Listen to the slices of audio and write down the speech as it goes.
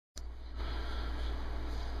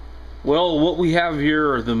Well, what we have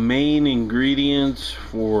here are the main ingredients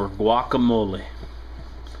for guacamole.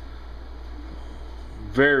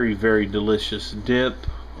 Very, very delicious dip,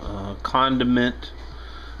 condiment,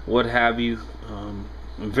 what have you.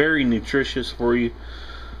 Very nutritious for you.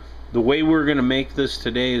 The way we're going to make this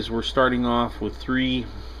today is we're starting off with three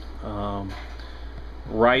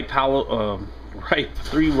ripe jalapenos,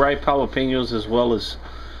 as well as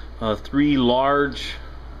three large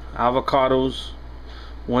avocados,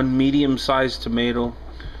 one medium-sized tomato,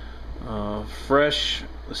 fresh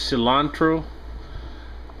cilantro,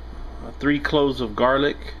 3 cloves of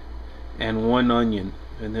garlic, and 1 onion.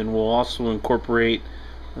 And then we'll also incorporate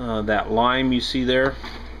that lime you see there,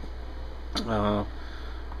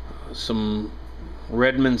 some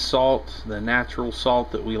Redmond salt, the natural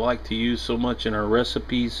salt that we like to use so much in our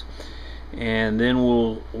recipes, and then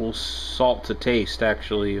we'll salt to taste.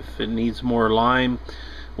 Actually, if it needs more lime,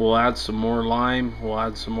 we'll add some more lime, we'll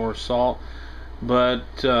add some more salt. But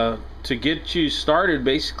to get you started,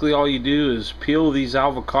 basically all you do is peel these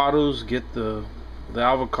avocados, get the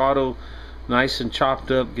avocado nice and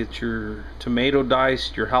chopped up, get your tomato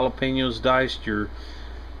diced, your jalapenos diced, your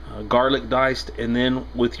garlic diced, and then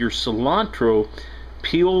with your cilantro,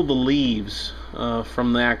 peel the leaves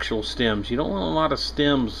from the actual stems. You don't want a lot of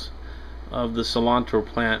stems of the cilantro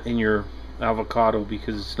plant in your avocado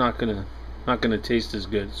because it's not gonna taste as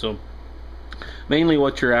good. So mainly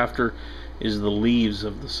what you're after is the leaves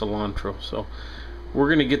of the cilantro. So we're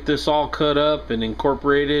gonna get this all cut up and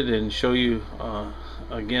incorporated and show you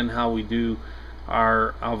again how we do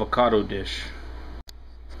our avocado dish.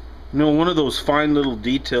 You know, one of those fine little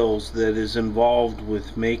details that is involved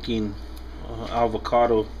with making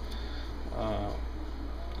avocado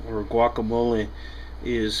or guacamole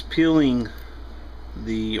is peeling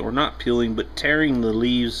or not peeling, but tearing the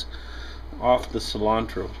leaves off the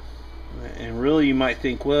cilantro. And really you might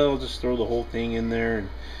think, well, just throw the whole thing in there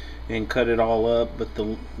and cut it all up, but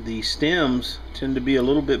the stems tend to be a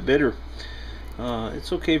little bit bitter.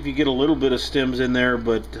 It's okay if you get a little bit of stems in there,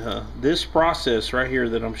 but this process right here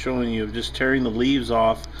that I'm showing you of just tearing the leaves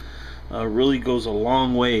off really goes a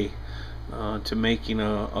long way to making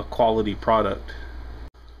a quality product.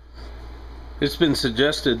 It's been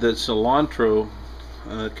suggested that cilantro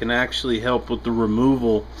can actually help with the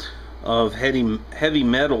removal of heavy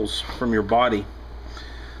metals from your body.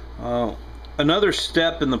 Another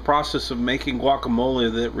step in the process of making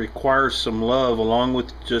guacamole that requires some love, along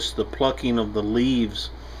with just the plucking of the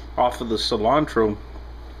leaves off of the cilantro,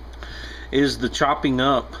 is the chopping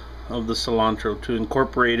up of the cilantro to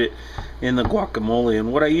incorporate it in the guacamole.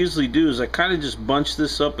 And what I usually do is I kind of just bunch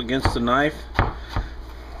this up against the knife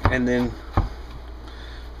and then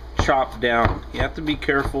chop down. You have to be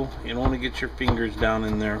careful, you don't want to get your fingers down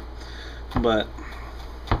in there, but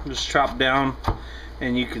just chop down,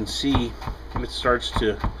 and you can see it starts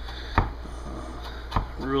to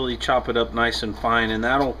really chop it up nice and fine, and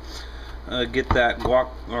that'll get that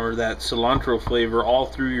that cilantro flavor all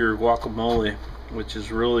through your guacamole, which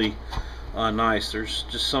is really nice. There's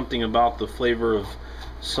just something about the flavor of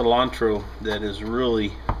cilantro that is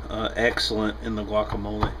really excellent in the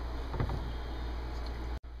guacamole.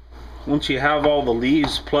 Once you have all the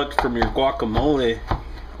leaves plucked from your guacamole,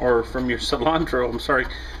 or from your cilantro, I'm sorry,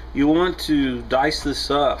 you want to dice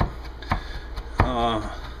this up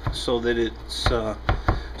so that it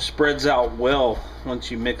spreads out well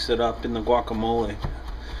once you mix it up in the guacamole.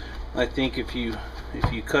 I think if you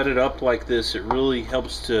cut it up like this, it really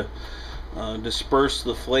helps to disperse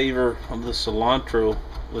the flavor of the cilantro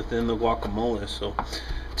within the guacamole. So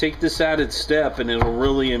take this added step and it'll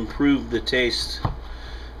really improve the taste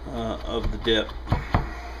of the dip.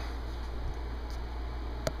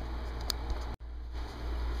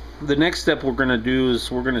 The next step we're going to do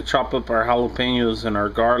is we're going to chop up our jalapenos and our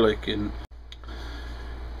garlic, and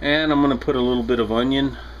I'm going to put a little bit of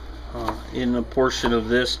onion in a portion of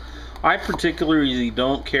this. I particularly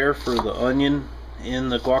don't care for the onion in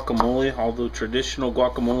the guacamole, although traditional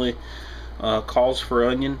guacamole calls for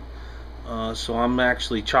onion. So I'm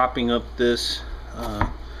actually chopping up this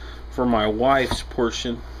for my wife's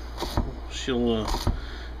portion. I'm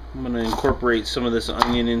going to incorporate some of this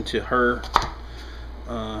onion into her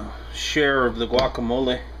share of the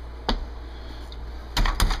guacamole.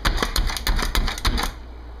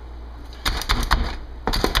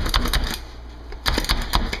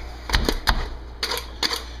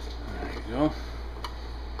 There you go,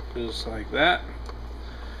 just like that.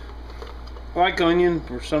 I like onion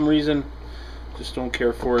for some reason, just don't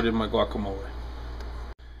care for it in my guacamole.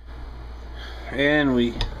 And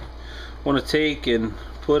we want to take and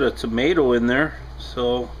put a tomato in there,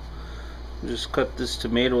 so just cut this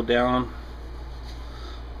tomato down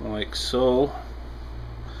like so.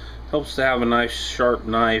 Helps to have a nice sharp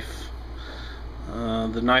knife.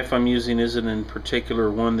 The knife I'm using isn't in particular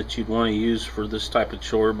one that you'd want to use for this type of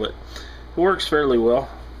chore, but it works fairly well.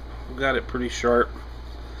 I've got it pretty sharp.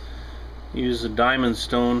 Use a diamond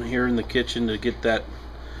stone here in the kitchen to get that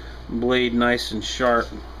blade nice and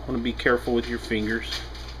sharp. Want to be careful with your fingers.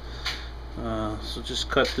 So just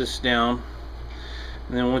cut this down,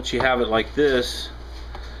 and then once you have it like this,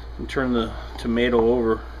 you turn the tomato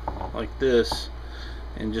over like this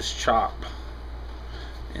and just chop,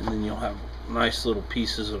 and then you'll have nice little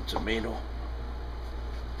pieces of tomato.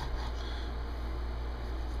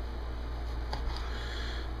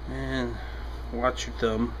 And watch your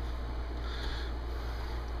thumb.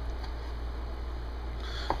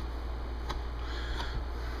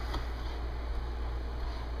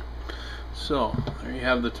 So there you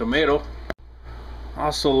have the tomato. I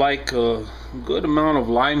also like a good amount of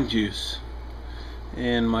lime juice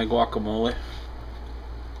in my guacamole.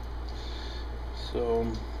 So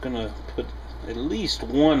I'm gonna put at least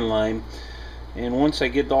one lime, and once I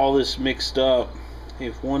get all this mixed up,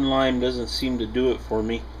 if one lime doesn't seem to do it for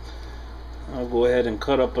me, I'll go ahead and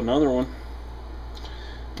cut up another one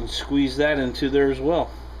and squeeze that into there as well.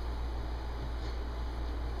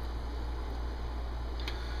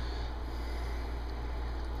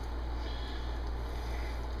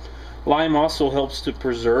 Lime also helps to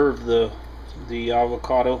preserve the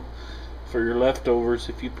avocado for your leftovers.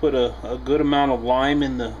 If you put a good amount of lime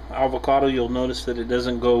in the avocado, you'll notice that it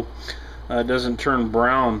doesn't turn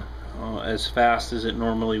brown as fast as it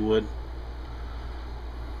normally would.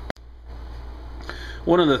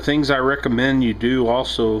 One of the things I recommend you do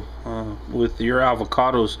also with your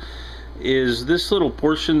avocados is this little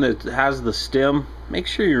portion that has the stem. Make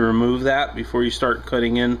sure you remove that before you start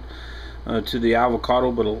cutting in to the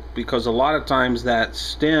avocado, because a lot of times that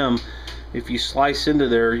stem, if you slice into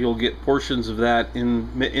there, you'll get portions of that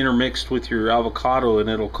intermixed with your avocado, and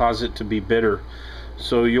it'll cause it to be bitter.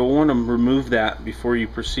 So you'll want to remove that before you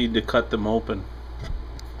proceed to cut them open.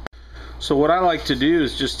 So what I like to do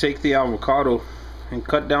is just take the avocado and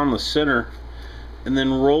cut down the center, and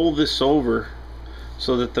then roll this over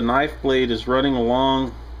so that the knife blade is running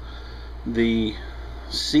along the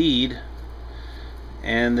seed,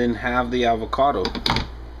 and then have the avocado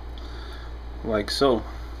like so.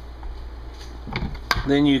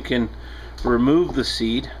 Then you can remove the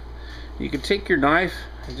seed. You can take your knife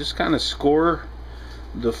and just kind of score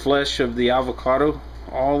the flesh of the avocado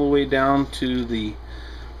all the way down to the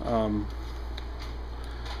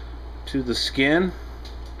skin,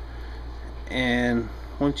 and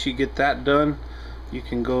once you get that done, you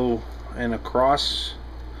can go in a cross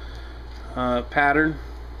pattern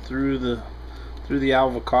through the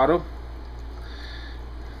avocado,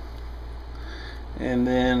 and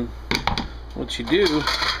then what you do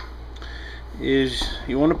is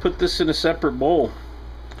you want to put this in a separate bowl,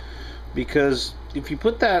 because if you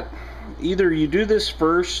put that, either you do this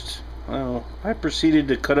first. I proceeded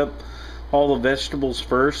to cut up all the vegetables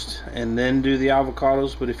first and then do the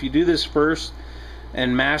avocados, but if you do this first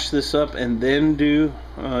and mash this up and then do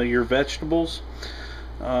your vegetables,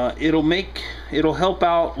 it'll help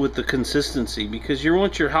out with the consistency, because you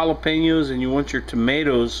want your jalapenos and you want your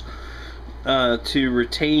tomatoes to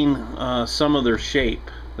retain some of their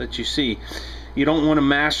shape that you see. You don't want to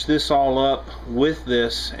mash this all up with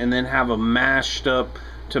this and then have a mashed up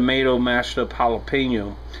tomato, mashed up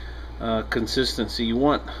jalapeno consistency. You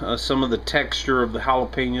want some of the texture of the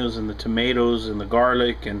jalapenos and the tomatoes and the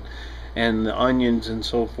garlic and the onions and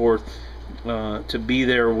so forth to be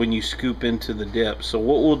there when you scoop into the dip. So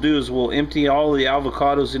what we'll do is we'll empty all the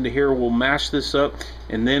avocados into here, we'll mash this up,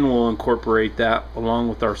 and then we'll incorporate that along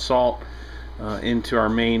with our salt into our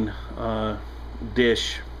main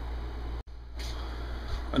dish.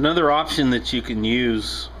 Another option that you can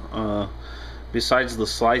use besides the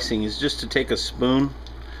slicing is just to take a spoon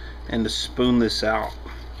and to spoon this out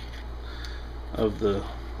of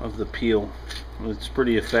the peel. It's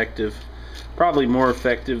pretty effective, probably more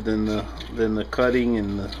effective than the cutting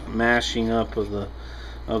and the mashing up of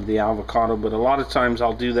the avocado. But a lot of times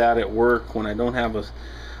I'll do that at work when I don't have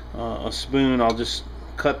a spoon. I'll just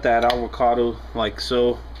cut that avocado like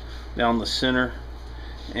so down the center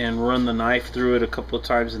and run the knife through it a couple of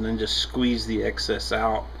times, and then just squeeze the excess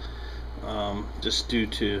out, just due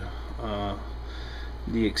to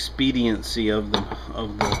the expediency of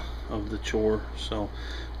the chore. So,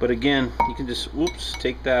 but again, you can just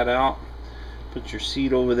take that out, put your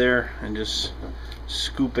seed over there, and just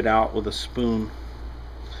scoop it out with a spoon,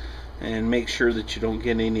 and make sure that you don't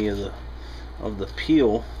get any of the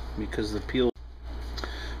peel, because the peel.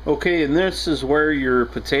 Okay, and this is where your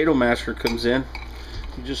potato masher comes in.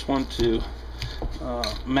 You just want to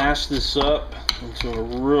mash this up into a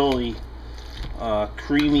really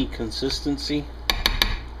creamy consistency.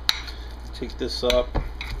 Take this up,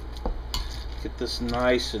 get this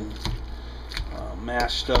nice and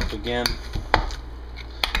mashed up again.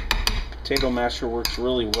 Potato masher works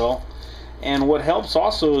really well. And what helps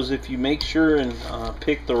also is if you make sure and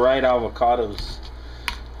pick the right avocados.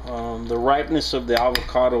 The ripeness of the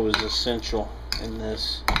avocado is essential in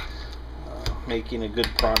this, making a good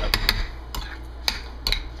product.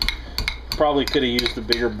 Probably could have used a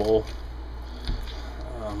bigger bowl.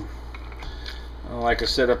 Like I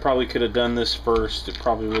said, I probably could have done this first. It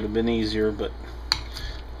probably would have been easier, but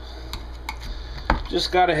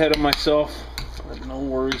just got ahead of myself. But no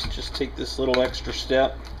worries, just take this little extra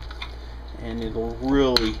step and it'll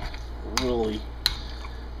really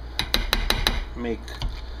make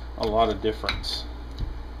a lot of difference.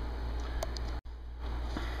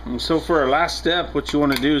 And so for our last step, what you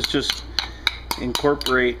want to do is just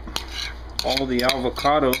incorporate all the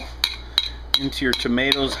avocado into your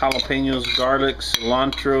tomatoes, jalapenos, garlic,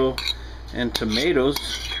 cilantro, and tomatoes.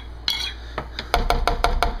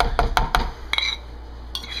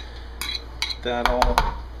 That all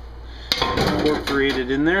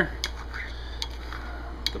incorporated in there.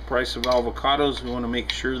 The price of avocados, we want to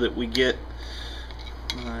make sure that we get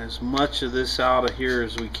as much of this out of here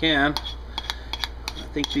as we can.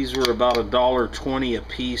 I think these were about $1.20 a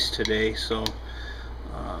piece today, so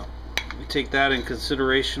we take that in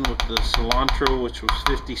consideration with the cilantro, which was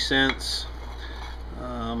 50 cents.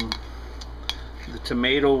 The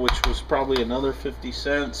tomato, which was probably another 50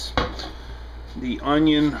 cents. The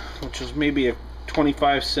onion, which was maybe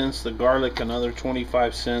 25 cents. The garlic, another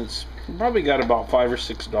 25 cents. We probably got about $5 or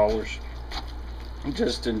 $6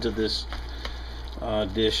 just into this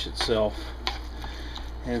dish itself.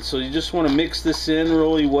 And so you just want to mix this in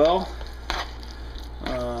really well.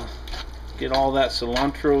 Get all that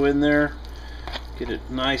cilantro in there, get it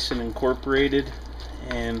nice and incorporated,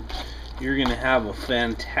 and you're going to have a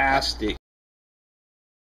fantastic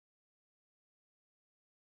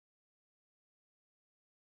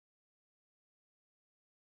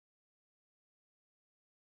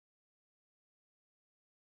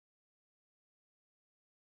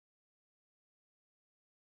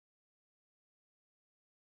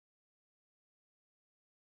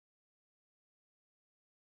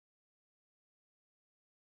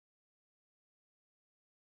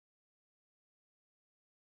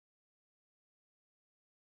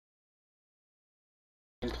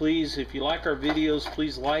And please, if you like our videos,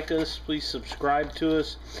 please like us, please subscribe to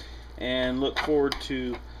us, and look forward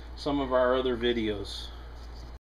to some of our other videos.